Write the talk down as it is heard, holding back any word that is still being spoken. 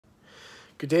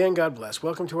Good day and God bless.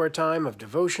 Welcome to our time of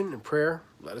devotion and prayer.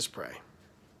 Let us pray.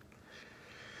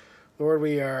 Lord,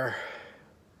 we are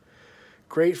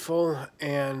grateful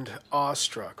and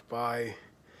awestruck by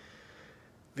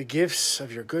the gifts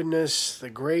of your goodness,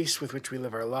 the grace with which we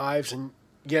live our lives. And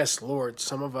yes, Lord,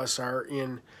 some of us are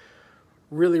in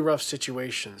really rough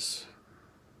situations.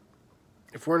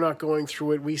 If we're not going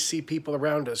through it, we see people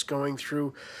around us going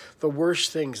through the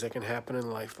worst things that can happen in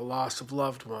life: the loss of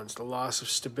loved ones, the loss of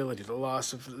stability, the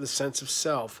loss of the sense of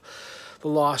self, the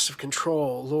loss of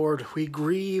control. Lord, we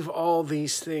grieve all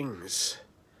these things,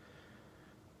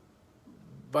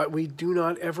 but we do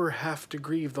not ever have to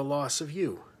grieve the loss of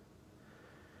you.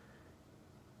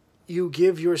 You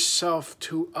give yourself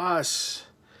to us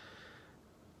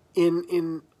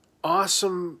in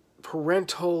awesome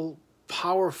parental,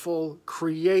 powerful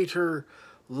creator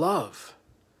love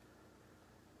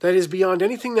that is beyond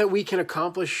anything that we can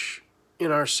accomplish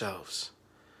in ourselves.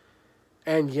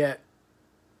 And yet,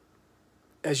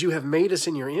 as you have made us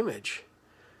in your image,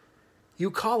 you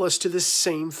call us to this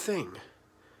same thing,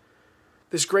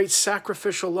 this great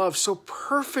sacrificial love so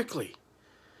perfectly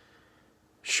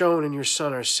shown in your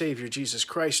Son, our Savior, Jesus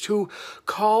Christ, who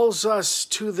calls us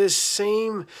to this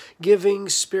same giving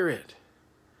spirit,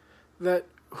 that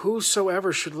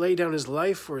whosoever should lay down his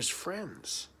life for his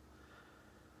friends.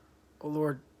 Oh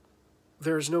Lord,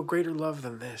 there is no greater love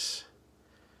than this.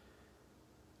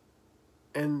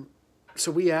 And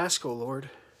so we ask, oh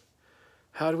Lord,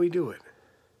 how do we do it?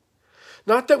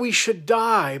 Not that we should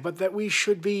die, but that we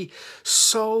should be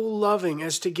so loving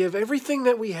as to give everything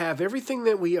that we have, everything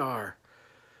that we are,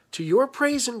 to your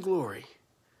praise and glory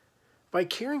by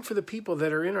caring for the people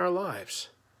that are in our lives.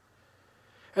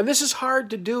 And this is hard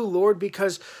to do, Lord,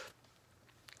 because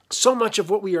so much of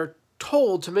what we are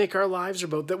told to make our lives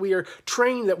about, that we are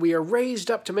trained, that we are raised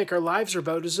up to make our lives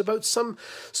about, is about some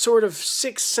sort of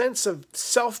sixth sense of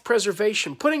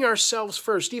self-preservation, putting ourselves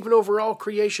first, even over all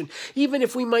creation, even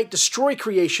if we might destroy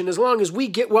creation, as long as we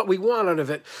get what we want out of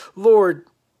it. Lord,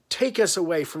 take us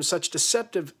away from such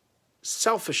deceptive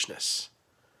selfishness.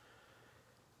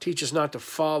 Teach us not to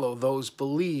follow those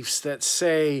beliefs that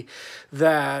say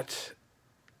that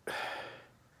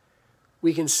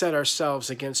we can set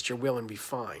ourselves against your will and be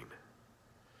fine.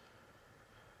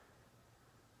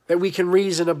 That we can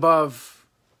reason above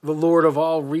the Lord of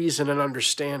all reason and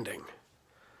understanding.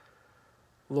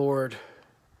 Lord,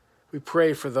 we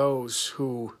pray for those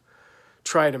who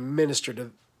try to minister to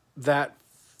that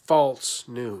false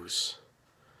news.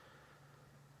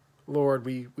 Lord,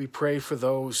 we pray for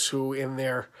those who in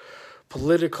their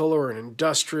political or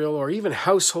industrial or even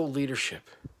household leadership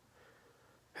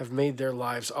have made their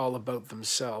lives all about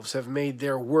themselves, have made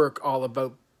their work all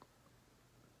about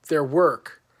their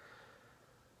work,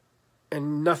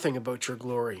 and nothing about your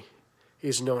glory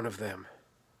is known of them.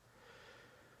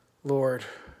 Lord,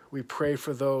 we pray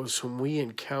for those whom we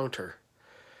encounter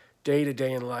day to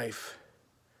day in life,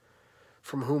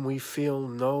 from whom we feel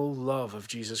no love of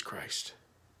Jesus Christ.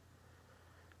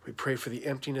 We pray for the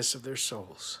emptiness of their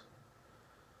souls.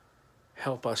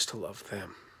 Help us to love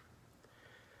them.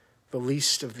 The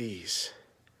least of these,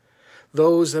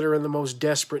 those that are in the most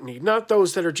desperate need, not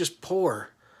those that are just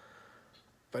poor,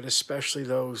 but especially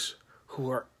those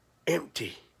who are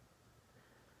empty.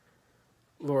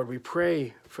 Lord, we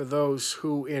pray for those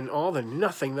who, in all the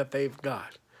nothing that they've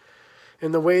got,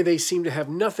 in the way they seem to have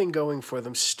nothing going for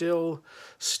them, still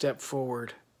step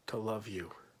forward to love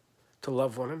you, to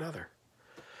love one another,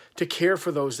 to care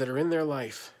for those that are in their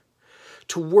life,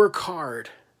 to work hard.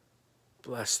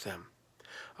 Bless them.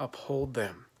 Uphold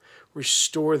them,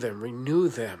 restore them, renew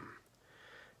them,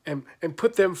 and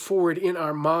put them forward in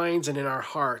our minds and in our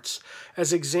hearts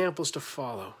as examples to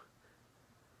follow.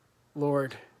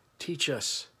 Lord, teach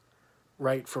us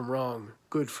right from wrong,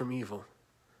 good from evil.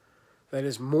 That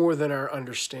is more than our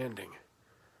understanding,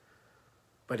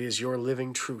 but is your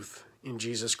living truth in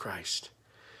Jesus Christ,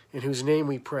 in whose name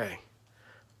we pray.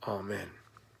 Amen.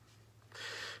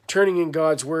 Turning in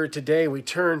God's word today, we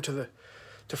turn to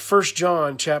 1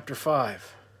 John chapter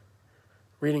 5,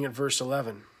 reading at verse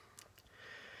 11.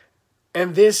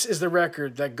 And this is the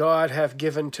record that God hath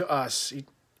given to us,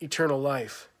 eternal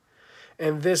life,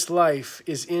 and this life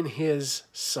is in his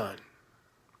Son.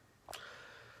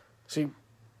 See,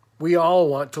 we all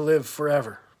want to live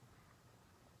forever.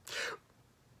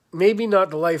 Maybe not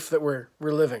the life that we're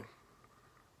living.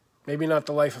 Maybe not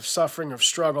the life of suffering, of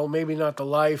struggle. Maybe not the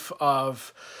life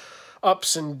of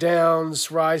ups and downs,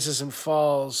 rises and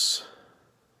falls.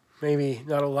 Maybe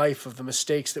not a life of the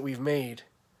mistakes that we've made.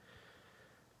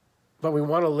 But we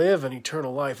want to live an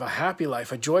eternal life, a happy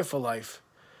life, a joyful life,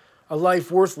 a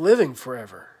life worth living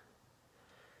forever.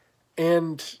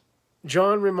 And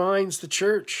John reminds the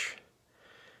church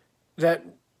that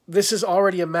this is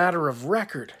already a matter of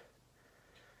record,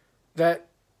 that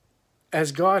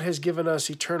as God has given us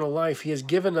eternal life, he has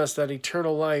given us that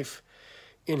eternal life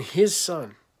in his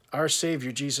Son, our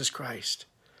Savior, Jesus Christ.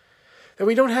 That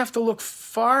we don't have to look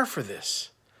far for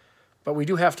this, but we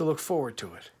do have to look forward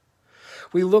to it.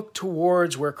 We look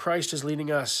towards where Christ is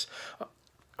leading us,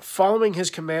 following his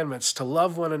commandments, to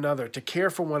love one another, to care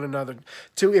for one another,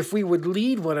 to, if we would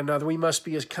lead one another, we must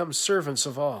become servants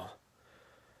of all.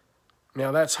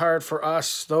 Now that's hard for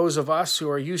us, those of us who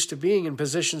are used to being in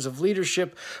positions of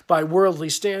leadership by worldly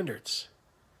standards.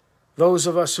 Those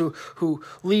of us who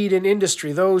lead in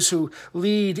industry, those who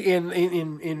lead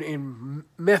in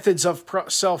methods of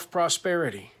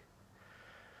self-prosperity.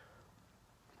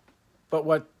 But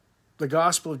what the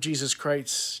gospel of Jesus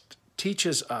Christ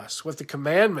teaches us, what the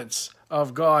commandments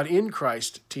of God in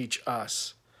Christ teach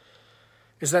us,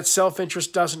 is that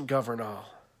self-interest doesn't govern all.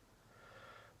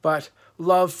 But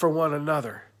love for one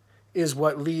another is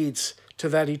what leads to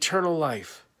that eternal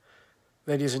life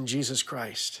that is in Jesus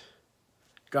Christ.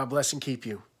 God bless and keep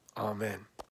you. Amen.